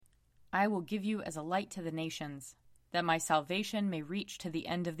I will give you as a light to the nations, that my salvation may reach to the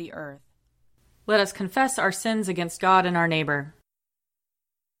end of the earth. Let us confess our sins against God and our neighbor.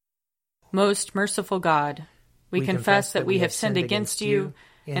 Most merciful God, we confess that we have sinned against you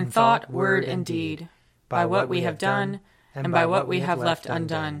in thought, word, and deed, by what we have done and by what we have left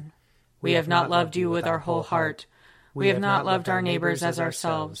undone. We have not loved you with our whole heart. We have not loved our neighbors as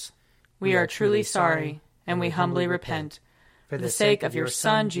ourselves. We are truly sorry, and we humbly repent. For the sake of your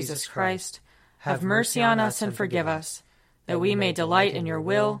Son, Jesus Christ, have mercy on us and forgive us, that we may delight in your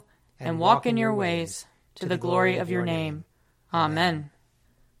will and walk in your ways, to the glory of your name. Amen.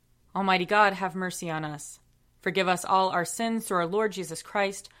 Almighty God, have mercy on us. Forgive us all our sins through our Lord Jesus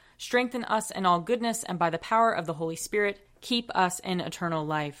Christ. Strengthen us in all goodness, and by the power of the Holy Spirit, keep us in eternal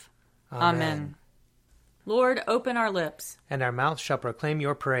life. Amen. Lord, open our lips, and our mouth shall proclaim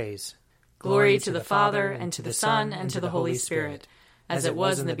your praise. Glory to the Father, and to the Son, and to the Holy Spirit, as it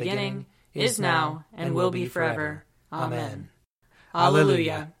was in the beginning, is now, and will be forever. Amen.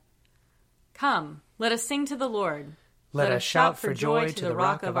 Alleluia. Come, let us sing to the Lord. Let us shout for joy to the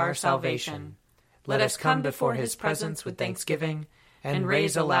rock of our salvation. Let us come before his presence with thanksgiving, and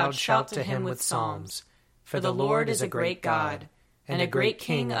raise a loud shout to him with psalms. For the Lord is a great God, and a great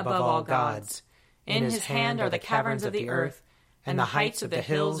King above all gods. In his hand are the caverns of the earth, and the heights of the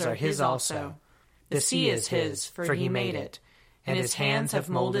hills are his also. The sea is his, for he made it, and his hands have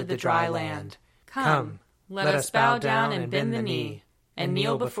molded the dry land. Come, let us bow down and bend the knee, and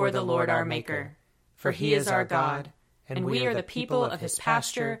kneel before the Lord our Maker. For he is our God, and we are the people of his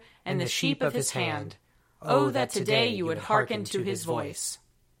pasture and the sheep of his hand. Oh, that today you would hearken to his voice.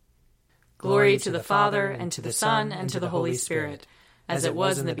 Glory to the Father, and to the Son, and to the Holy Spirit, as it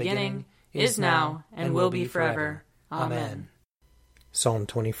was in the beginning, is now, and will be forever. Amen. Psalm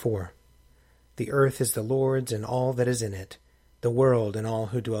 24. The earth is the Lord's and all that is in it, the world and all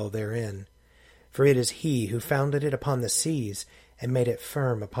who dwell therein. For it is he who founded it upon the seas and made it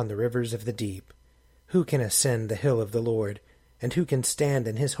firm upon the rivers of the deep. Who can ascend the hill of the Lord, and who can stand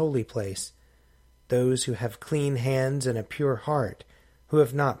in his holy place? Those who have clean hands and a pure heart, who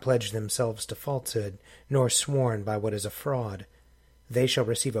have not pledged themselves to falsehood, nor sworn by what is a fraud. They shall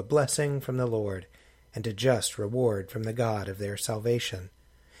receive a blessing from the Lord, and a just reward from the God of their salvation.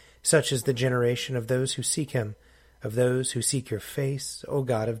 Such is the generation of those who seek him, of those who seek your face, O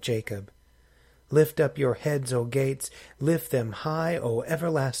God of Jacob. Lift up your heads, O gates, lift them high, O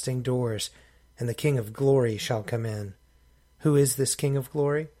everlasting doors, and the King of glory shall come in. Who is this King of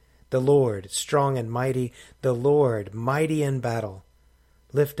glory? The Lord, strong and mighty, the Lord, mighty in battle.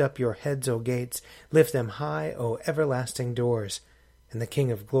 Lift up your heads, O gates, lift them high, O everlasting doors, and the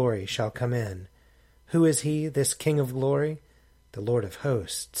King of glory shall come in. Who is he, this King of glory? The Lord of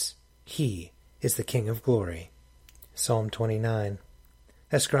hosts. He is the King of glory. Psalm 29.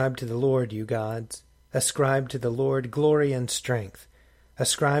 Ascribe to the Lord, you gods. Ascribe to the Lord glory and strength.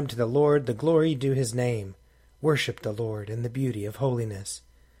 Ascribe to the Lord the glory due his name. Worship the Lord in the beauty of holiness.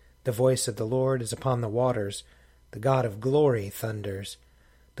 The voice of the Lord is upon the waters. The God of glory thunders.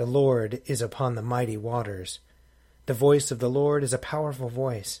 The Lord is upon the mighty waters. The voice of the Lord is a powerful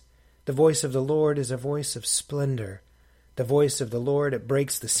voice. The voice of the Lord is a voice of splendor. The voice of the Lord, it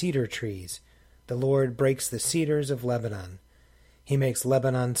breaks the cedar trees. The Lord breaks the cedars of Lebanon. He makes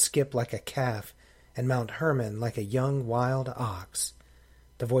Lebanon skip like a calf, and Mount Hermon like a young wild ox.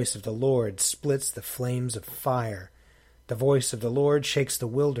 The voice of the Lord splits the flames of fire. The voice of the Lord shakes the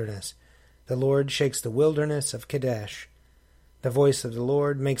wilderness. The Lord shakes the wilderness of Kadesh. The voice of the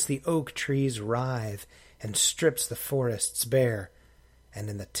Lord makes the oak trees writhe, and strips the forests bare. And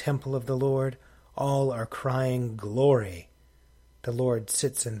in the temple of the Lord all are crying, Glory! The Lord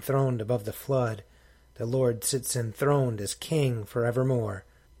sits enthroned above the flood. The Lord sits enthroned as King forevermore.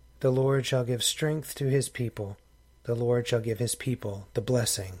 The Lord shall give strength to his people. The Lord shall give his people the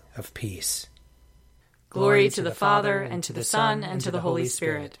blessing of peace. Glory to the Father, and to the Son, and to the Holy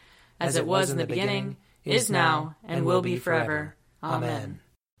Spirit, as it was in the beginning, is now, and will be forever. Amen.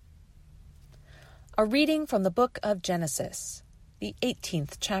 A reading from the book of Genesis, the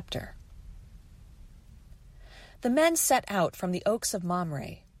 18th chapter. The men set out from the oaks of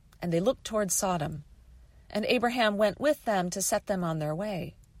Mamre, and they looked toward Sodom, and Abraham went with them to set them on their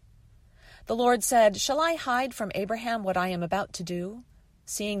way. The Lord said, Shall I hide from Abraham what I am about to do,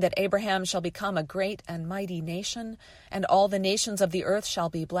 seeing that Abraham shall become a great and mighty nation, and all the nations of the earth shall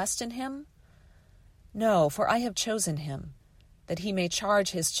be blessed in him? No, for I have chosen him, that he may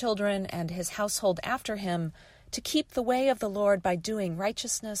charge his children and his household after him to keep the way of the Lord by doing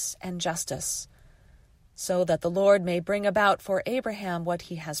righteousness and justice, so that the Lord may bring about for Abraham what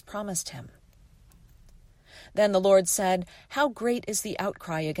he has promised him. Then the Lord said, "How great is the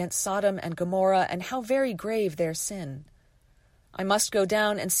outcry against Sodom and Gomorrah, and how very grave their sin! I must go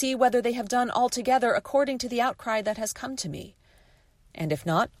down and see whether they have done altogether according to the outcry that has come to me. And if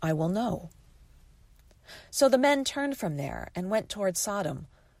not, I will know." So the men turned from there and went toward Sodom,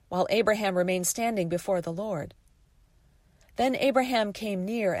 while Abraham remained standing before the Lord. Then Abraham came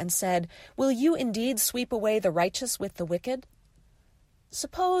near and said, "Will you indeed sweep away the righteous with the wicked?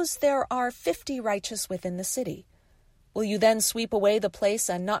 Suppose there are 50 righteous within the city. Will you then sweep away the place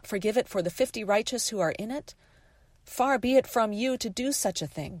and not forgive it for the 50 righteous who are in it? Far be it from you to do such a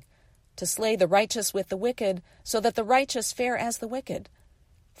thing, to slay the righteous with the wicked, so that the righteous fare as the wicked.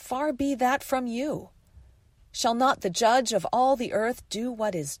 Far be that from you. Shall not the judge of all the earth do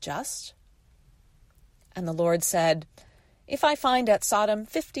what is just?" And the Lord said, "If I find at Sodom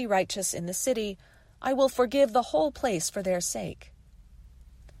 50 righteous in the city, I will forgive the whole place for their sake."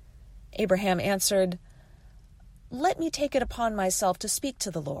 Abraham answered, "Let me take it upon myself to speak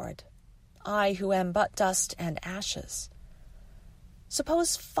to the Lord, I who am but dust and ashes.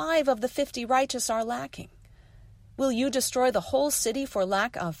 Suppose 5 of the 50 righteous are lacking. Will you destroy the whole city for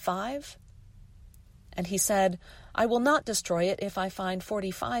lack of 5? And he said, "I will not destroy it if I find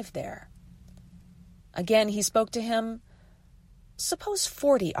 45 there." Again he spoke to him, "Suppose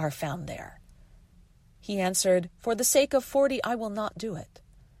 40 are found there." He answered, "For the sake of 40 I will not do it."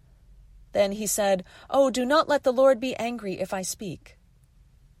 Then he said, "Oh, do not let the Lord be angry if I speak.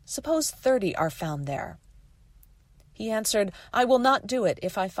 Suppose 30 are found there." He answered, "I will not do it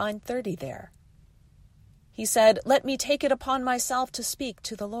if I find 30 there." He said, "Let me take it upon myself to speak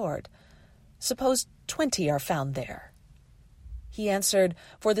to the Lord. Suppose 20 are found there." He answered,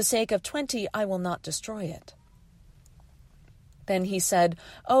 "For the sake of 20 I will not destroy it." Then he said,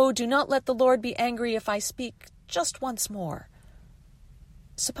 "Oh, do not let the Lord be angry if I speak just once more.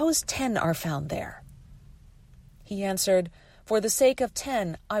 Suppose 10 are found there." He answered, "For the sake of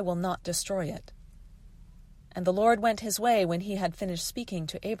 10 I will not destroy it." And the Lord went his way when he had finished speaking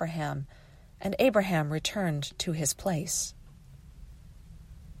to Abraham, and Abraham returned to his place.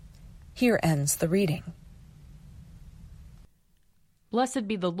 Here ends the reading. Blessed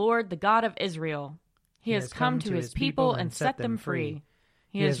be the Lord, the God of Israel. He has come to his people and set them free.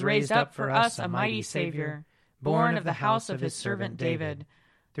 He has raised up for us a mighty Savior, born of the house of his servant David.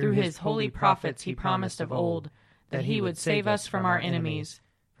 Through his holy prophets he promised of old that he would save us from our enemies,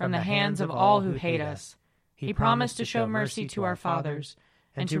 from the hands of all who hate us. He promised to show mercy to our fathers,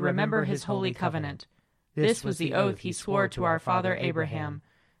 and to remember his holy covenant. This was the oath he swore to our father Abraham,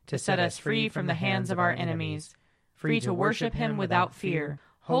 to set us free from the hands of our enemies, free to worship him without fear,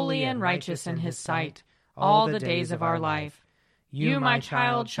 holy and righteous in his sight, all the days of our life. You, my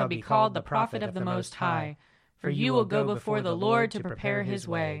child, shall be called the prophet of the Most High, for you will go before the Lord to prepare his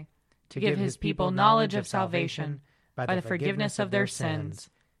way, to give his people knowledge of salvation by the forgiveness of their sins.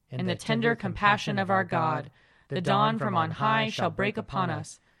 In the tender compassion of our God, the dawn from on high shall break upon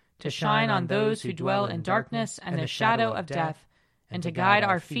us, to shine on those who dwell in darkness and the shadow of death, and to guide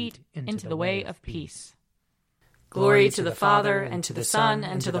our feet into the way of peace. Glory to the Father, and to the Son,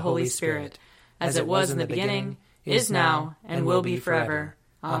 and to the Holy Spirit, as it was in the beginning, is now, and will be forever.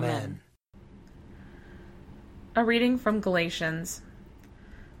 Amen. A reading from Galatians.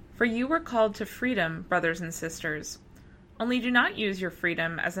 For you were called to freedom, brothers and sisters. Only do not use your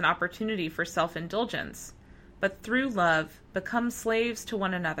freedom as an opportunity for self-indulgence, but through love become slaves to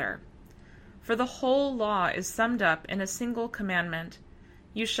one another. For the whole law is summed up in a single commandment: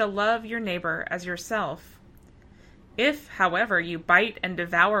 you shall love your neighbor as yourself. If, however, you bite and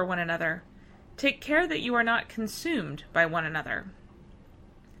devour one another, take care that you are not consumed by one another.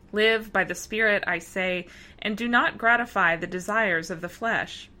 Live by the Spirit, I say, and do not gratify the desires of the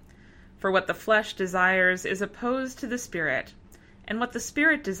flesh. For what the flesh desires is opposed to the Spirit, and what the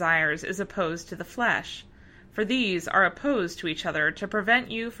Spirit desires is opposed to the flesh. For these are opposed to each other to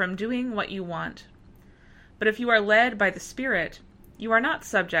prevent you from doing what you want. But if you are led by the Spirit, you are not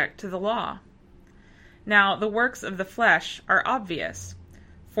subject to the law. Now the works of the flesh are obvious: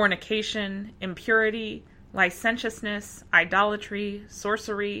 fornication, impurity, licentiousness, idolatry,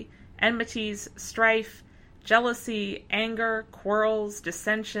 sorcery, enmities, strife, jealousy, anger, quarrels,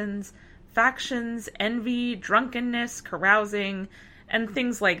 dissensions, factions, envy, drunkenness, carousing, and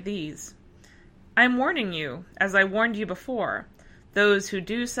things like these. I am warning you, as I warned you before, those who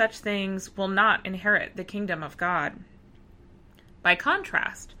do such things will not inherit the kingdom of God. By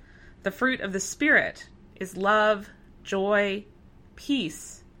contrast, the fruit of the Spirit is love, joy,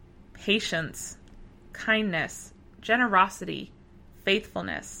 peace, patience, kindness, generosity,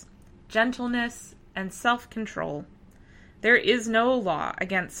 faithfulness, gentleness, and self-control. There is no law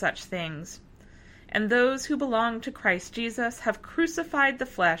against such things. and those who belong to Christ Jesus have crucified the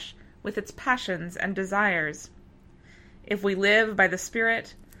flesh with its passions and desires. If we live by the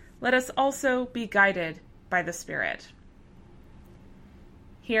Spirit, let us also be guided by the Spirit.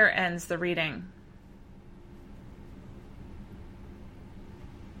 Here ends the reading.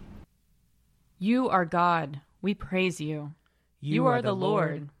 You are God, we praise you. You are the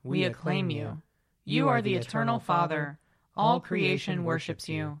Lord, we acclaim you. You are the eternal Father, all creation worships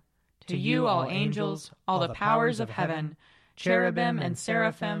you. To you all angels, all the powers of heaven, cherubim and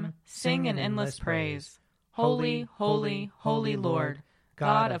seraphim, sing in endless praise. Holy, holy, holy Lord,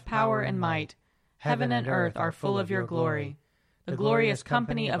 God of power and might, heaven and earth are full of your glory. The glorious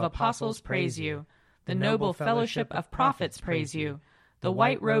company of apostles praise you. The noble fellowship of prophets praise you. The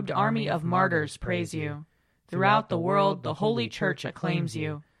white-robed army of martyrs praise you. Throughout the world the holy church acclaims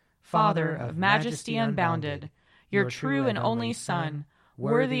you. Father of majesty unbounded, your true and only Son,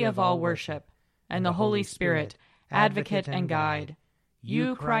 worthy of all worship, and the Holy Spirit, advocate and guide.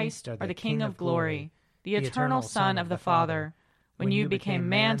 You, Christ, are the King of glory, the eternal Son of the Father. When you became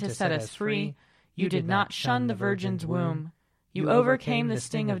man to set us free, you did not shun the Virgin's womb. You overcame the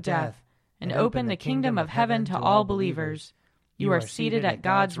sting of death and opened the kingdom of heaven to all believers. You are seated at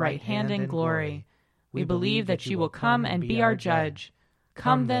God's right hand in glory. We believe that you will come and be our judge.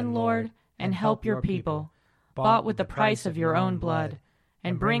 Come then, Lord, and help your people, bought with the price of your own blood,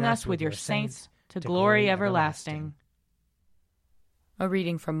 and bring us with your saints to glory everlasting. A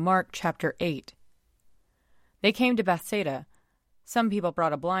reading from Mark chapter 8. They came to Bethsaida. Some people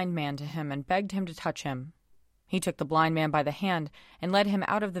brought a blind man to him and begged him to touch him. He took the blind man by the hand and led him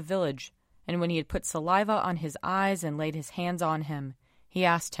out of the village, and when he had put saliva on his eyes and laid his hands on him, he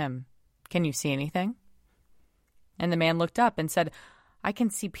asked him, "Can you see anything?" And the man looked up and said, "I can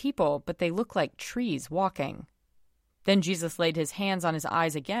see people, but they look like trees walking." Then Jesus laid his hands on his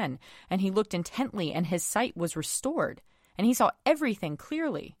eyes again, and he looked intently, and his sight was restored, and he saw everything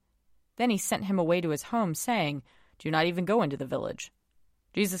clearly. Then he sent him away to his home, saying, "Do not even go into the village."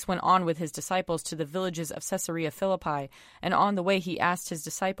 Jesus went on with his disciples to the villages of Caesarea Philippi, and on the way he asked his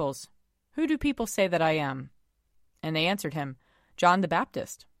disciples, "Who do people say that I am?" And they answered him, "John the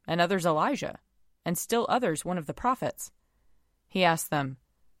Baptist, and others Elijah, and still others one of the prophets." He asked them,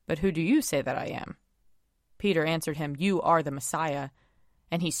 "But who do you say that I am?" Peter answered him, "You are the Messiah."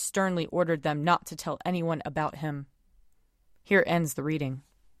 And he sternly ordered them not to tell anyone about him. Here ends the reading.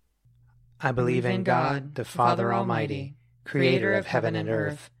 I believe in God, the Father Almighty, creator of heaven and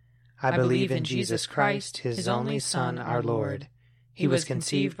earth. I believe in Jesus Christ, his only Son, our Lord. He was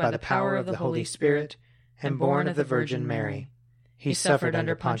conceived by the power of the Holy Spirit and born of the Virgin Mary. He suffered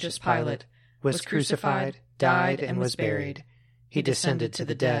under Pontius Pilate, was crucified, died, and was buried. He descended to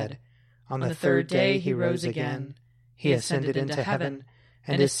the dead. On the third day he rose again. He ascended into heaven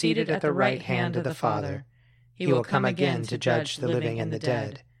and is seated at the right hand of the Father. He will come again to judge the living and the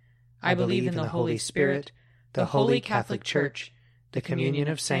dead. I believe in the Holy Spirit, the Holy Catholic Church, the communion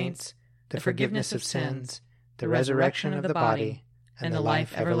of saints, the forgiveness of sins, the resurrection of the body, and the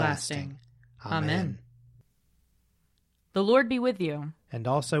life everlasting. Amen. The Lord be with you. And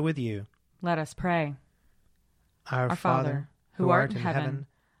also with you. Let us pray. Our Father, who art in heaven,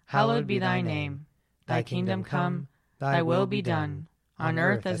 hallowed be thy name. Thy kingdom come, thy will be done, on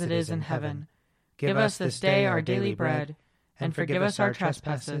earth as it is in heaven. Give us this day our daily bread, and forgive us our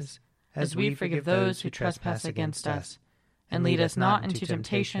trespasses, as we forgive those who trespass against us. And lead us not into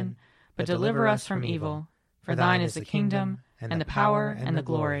temptation, but deliver us from evil. For thine is the kingdom, and the power, and the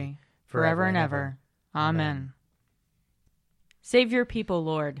glory, forever and ever. Amen. Save your people,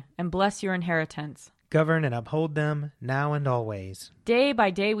 Lord, and bless your inheritance. Govern and uphold them, now and always. Day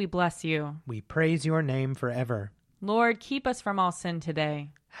by day we bless you. We praise your name forever. Lord, keep us from all sin today.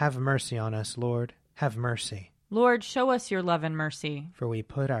 Have mercy on us, Lord. Have mercy. Lord, show us your love and mercy. For we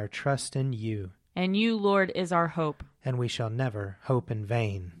put our trust in you. And you, Lord, is our hope. And we shall never hope in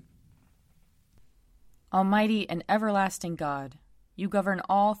vain. Almighty and everlasting God, you govern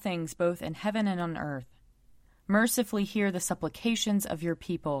all things both in heaven and on earth. Mercifully hear the supplications of your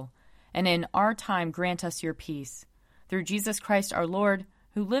people, and in our time grant us your peace. Through Jesus Christ our Lord,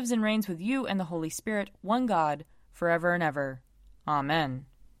 who lives and reigns with you and the Holy Spirit, one God, forever and ever. Amen.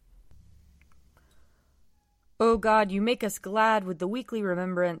 O God, you make us glad with the weekly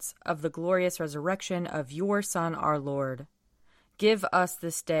remembrance of the glorious resurrection of your Son, our Lord. Give us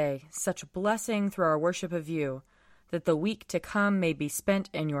this day such blessing through our worship of you, that the week to come may be spent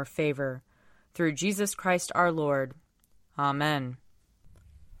in your favor. Through Jesus Christ our Lord. Amen.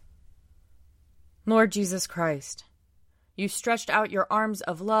 Lord Jesus Christ, you stretched out your arms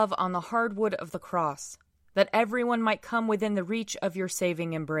of love on the hard wood of the cross, that everyone might come within the reach of your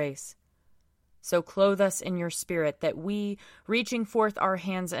saving embrace. So clothe us in your Spirit, that we, reaching forth our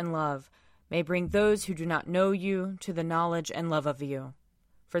hands in love, may bring those who do not know you to the knowledge and love of you.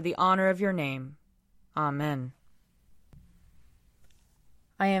 For the honor of your name. Amen.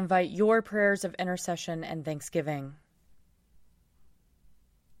 I invite your prayers of intercession and thanksgiving.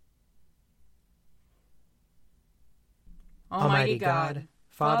 Almighty God,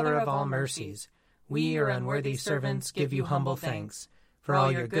 Father of all mercies, we, your unworthy servants, give you humble thanks for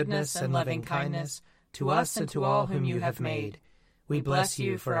all your goodness and loving kindness to us and to all whom you have made. We bless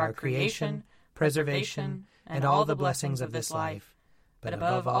you for our creation, preservation, and all the blessings of this life, but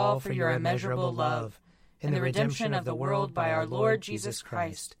above all for your immeasurable love in the redemption of the world by our Lord Jesus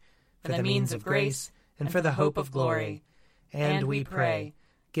Christ, for the means of grace and for the hope of glory. And we pray,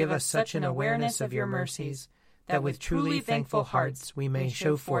 give us such an awareness of your mercies that with truly thankful hearts we may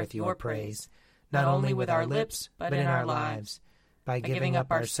show forth your praise, not only with our lips but in our lives, by giving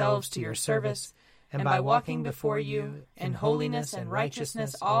up ourselves to your service, and by walking before you in holiness and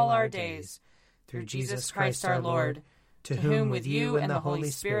righteousness all our days, through Jesus Christ our Lord, to whom with you and the Holy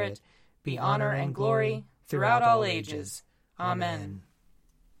Spirit be honor and glory throughout all ages. Amen.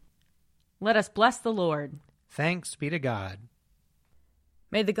 Let us bless the Lord. Thanks be to God.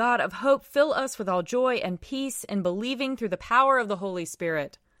 May the God of hope fill us with all joy and peace in believing through the power of the Holy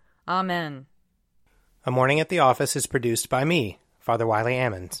Spirit. Amen. A Morning at the Office is produced by me, Father Wiley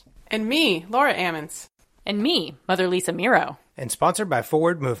Ammons. And me, Laura Ammons. And me, Mother Lisa Meirow. And sponsored by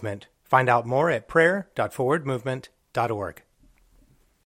Forward Movement. Find out more at prayer.forwardmovement.org.